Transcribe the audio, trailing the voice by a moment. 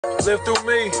Live through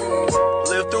me,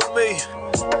 live through me,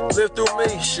 live through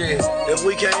me, shit. If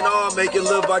we can't all make it,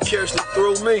 live vicariously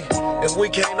through me. If we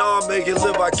can't all make it,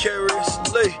 live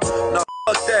vicariously. No,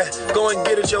 fuck that, go and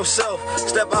get it yourself.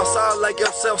 Step outside like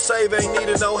yourself, save, ain't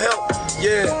needing no help.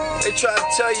 Yeah, they try to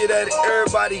tell you that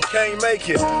everybody can't make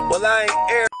it. Well, I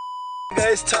ain't air.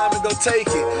 It's time to go take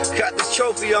it. Got this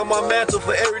trophy on my mantle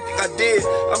for everything I did.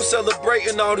 I'm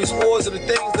celebrating all these wars and the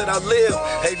things that I live.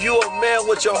 Hey, if you a man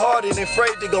with your heart and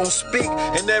afraid to go speak,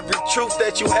 and every truth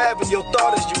that you have in your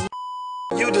thought is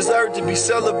you deserve to be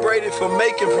celebrated for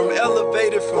making, from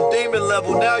elevated, from demon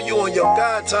level. Now you on your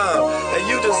God time, and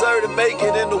you deserve to make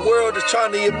it in the world that's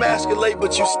trying to emasculate,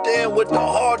 but you stand with the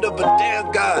heart of a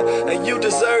damn God. And you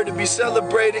deserve to be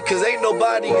celebrated, cause ain't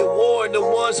nobody at war, and the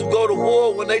ones who go to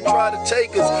war when they try to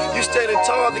take us. You standing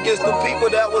tall against the people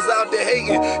that was out there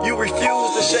hating. You refuse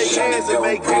to shake hands and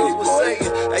make deals with Satan.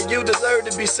 And you deserve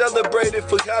to be celebrated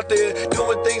for out there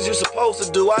doing things you're supposed to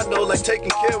do. I know, like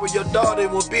taking care of your daughter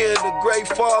and being a great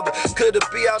father. Could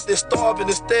have be out there starving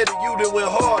instead of you that went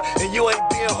hard, and you ain't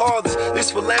being harder.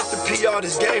 This philanthropy, all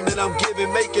this game that I'm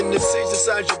giving, making decisions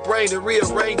inside your brain and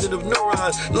rearranging of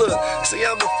neurons. Look, see,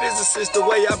 I'm a physicist, the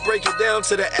way I break it down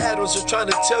to the atoms, just trying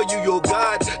to tell you you're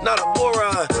God, not a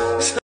moron.